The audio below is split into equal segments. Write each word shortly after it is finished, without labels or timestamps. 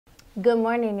Good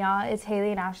morning, y'all. It's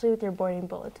Haley and Ashley with your boarding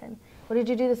bulletin. What did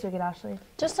you do this weekend, Ashley?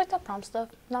 Just like the prom stuff,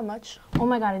 not much. Oh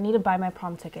my god, I need to buy my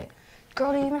prom ticket.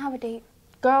 Girl, do you even have a date?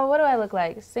 Girl, what do I look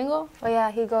like? Single? Oh yeah,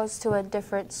 he goes to a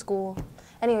different school.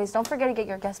 Anyways, don't forget to get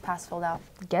your guest pass filled out.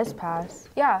 Guest pass?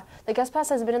 Yeah, the guest pass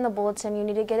has been in the bulletin. You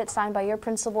need to get it signed by your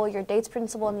principal, your date's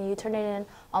principal, and then you turn it in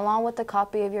along with a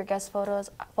copy of your guest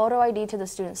photo ID to the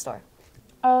student store.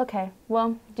 Oh, okay.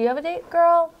 Well, do you have a date,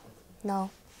 girl? No.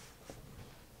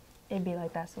 It'd be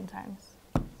like that sometimes.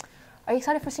 Are you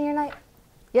excited for senior night?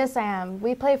 Yes, I am.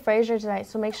 We play Fraser tonight,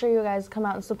 so make sure you guys come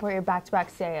out and support your back-to-back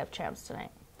CIF champs tonight.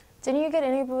 Didn't you get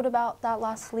interviewed about that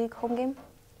last league home game?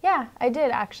 Yeah, I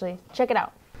did actually. Check it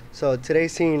out. So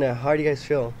today's senior night, how do you guys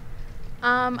feel?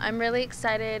 I'm really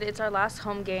excited. It's our last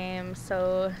home game,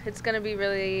 so it's gonna be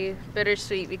really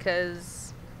bittersweet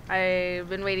because I've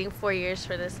been waiting 4 years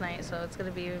for this night, so it's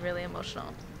gonna be really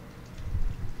emotional.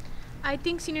 I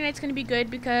think senior night's gonna be good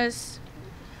because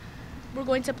we're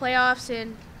going to playoffs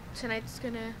and tonight's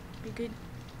gonna be good.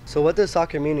 So what does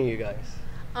soccer mean to you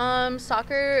guys?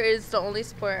 Soccer is the only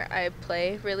sport I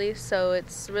play, really, so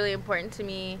it's really important to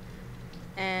me,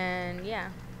 and yeah.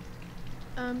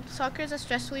 Soccer is a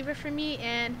stress reliever for me,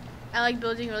 and I like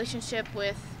building a relationship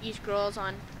with each girls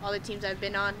on all the teams I've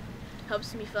been on.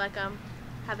 Helps me feel like I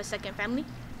have a second family.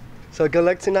 So good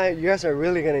luck tonight. You guys are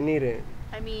really gonna need it.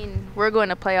 I mean, we're going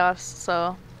to playoffs,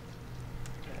 so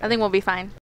I think we'll be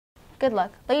fine. Good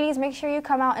luck. Ladies, make sure you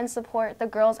come out and support the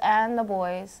girls and the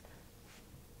boys.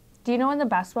 Do you know when the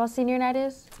basketball senior night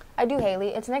is? I do, Haley.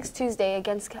 It's next Tuesday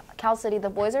against Cal City. The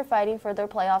boys are fighting for their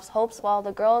playoffs hopes while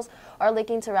the girls are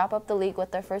looking to wrap up the league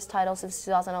with their first title since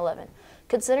 2011.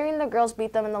 Considering the girls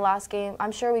beat them in the last game,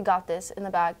 I'm sure we got this in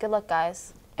the bag. Good luck,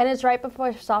 guys. And it's right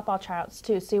before softball tryouts,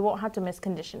 too, so you won't have to miss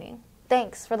conditioning.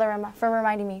 Thanks for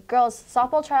reminding me. Girls,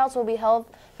 softball tryouts will be held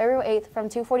February 8th from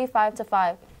 2:45 to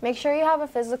 5. Make sure you have a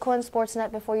physical and sports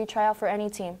net before you try out for any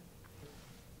team.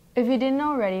 If you didn't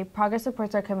know already, progress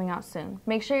reports are coming out soon.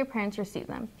 Make sure your parents receive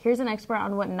them. Here's an expert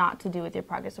on what not to do with your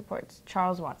progress reports,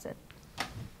 Charles Watson.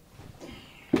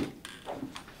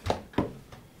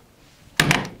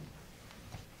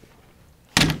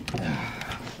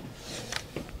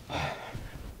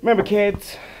 Remember,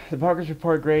 kids, the progress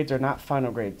report grades are not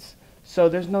final grades, so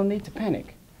there's no need to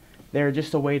panic. They're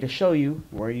just a way to show you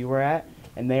where you were at,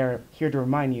 and they are here to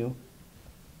remind you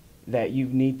that you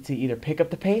need to either pick up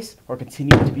the pace or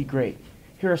continue to be great.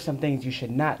 Here are some things you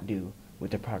should not do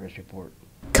with the progress report.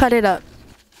 Cut it up.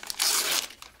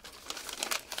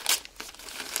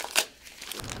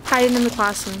 Hide it in the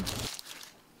classroom.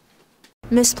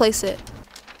 Misplace it.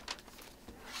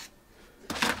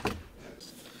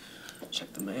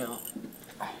 Check the mail.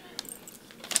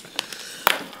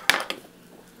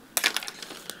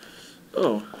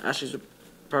 Oh, Ashley's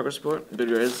progress report. Good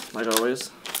grades, like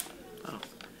always. Oh,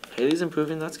 Haley's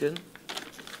improving. That's good.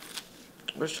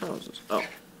 Where's Charles's? Oh,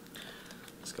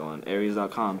 let's go on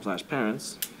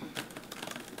aries.com/parents.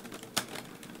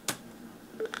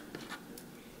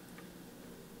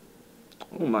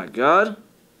 Oh my God.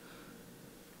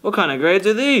 What kind of grades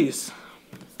are these?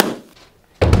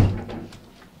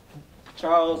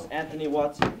 Charles Anthony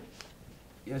Watson.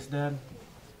 Yes, Dad?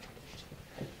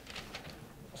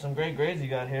 Some great grades you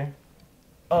got here.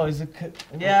 Oh, is it?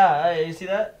 Yeah, you see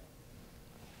that?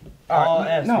 All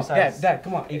F's no, besides Dad,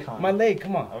 come on. econ. My leg,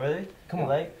 come on. Oh, really? Come Your on.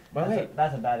 leg? My leg.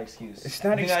 That's a bad excuse. It's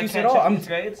not an You think I excuse can't at all. check these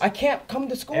grades? I can't come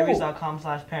to school.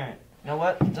 Aries.com/parent. You know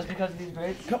what? Just because of these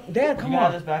grades, Dad, you come can on.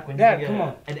 have this back when Dad, you come get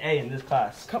on. an A in this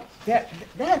class. Dad,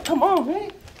 come on,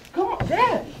 man. Come on,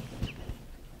 Dad.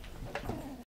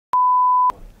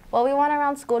 Well, we went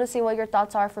around school to see what your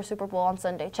thoughts are for Super Bowl on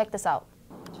Sunday. Check this out.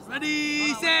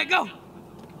 Ready, set, go!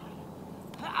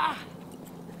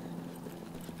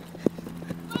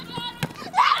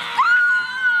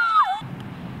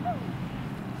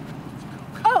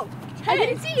 Oh, I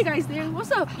didn't see you guys there.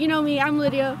 What's up? You know me, I'm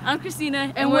Lydia. I'm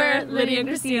Christina, And we're Lydia and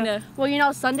Christina. Well, you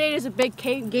know, Sunday there's a big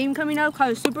game coming up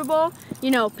called the Super Bowl.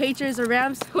 You know, Patriots or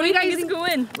Rams. Who do you guys think is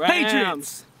going to win?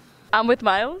 Patriots! I'm with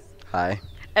Miles. Hi.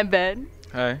 And Ben.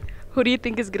 Hi. Who do you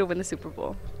think is going to win the Super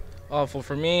Bowl? Oh, well,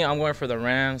 for me, I'm going for the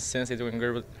Rams since they're doing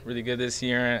good, really good this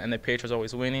year, and the Patriots are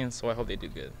always winning, so I hope they do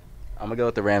good. I'm going to go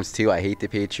with the Rams, too. I hate the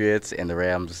Patriots, and the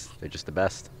Rams, they're just the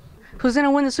best. Who's going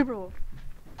to win the Super Bowl?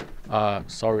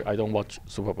 Sorry, I don't watch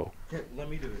Super Bowl. Here, let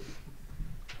me do it.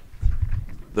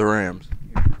 The Rams.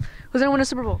 Who's going to win the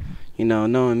Super Bowl? You know,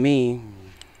 knowing me,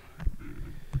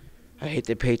 I hate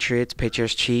the Patriots.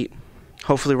 Patriots cheat.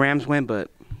 Hopefully Rams win, but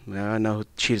I know who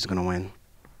Chiefs is going to win.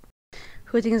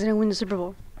 Who do you think is going to win the Super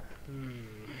Bowl?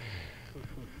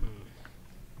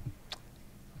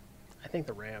 I think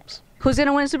the Rams. Who's going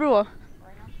to win the Super Bowl?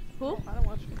 Who? I don't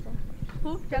watch football.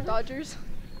 Who? Dodgers.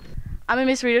 I'm in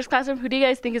Miss Reader's classroom. Who do you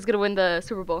guys think is going to win the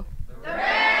Super Bowl? The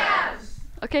Rams!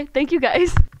 Okay, thank you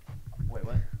guys. Wait,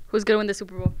 what? Who's going to win the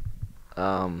Super Bowl?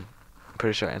 I'm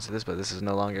pretty sure I answered this, but this is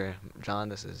no longer John.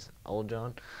 This is old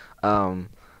John. I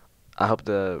hope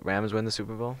the Rams win the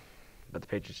Super Bowl, but the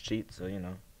Patriots cheat, so you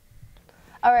know.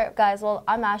 All right, guys. Well,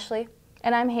 I'm Ashley.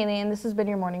 And I'm Haley, and this has been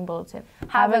your morning bulletin.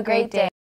 Have a great day.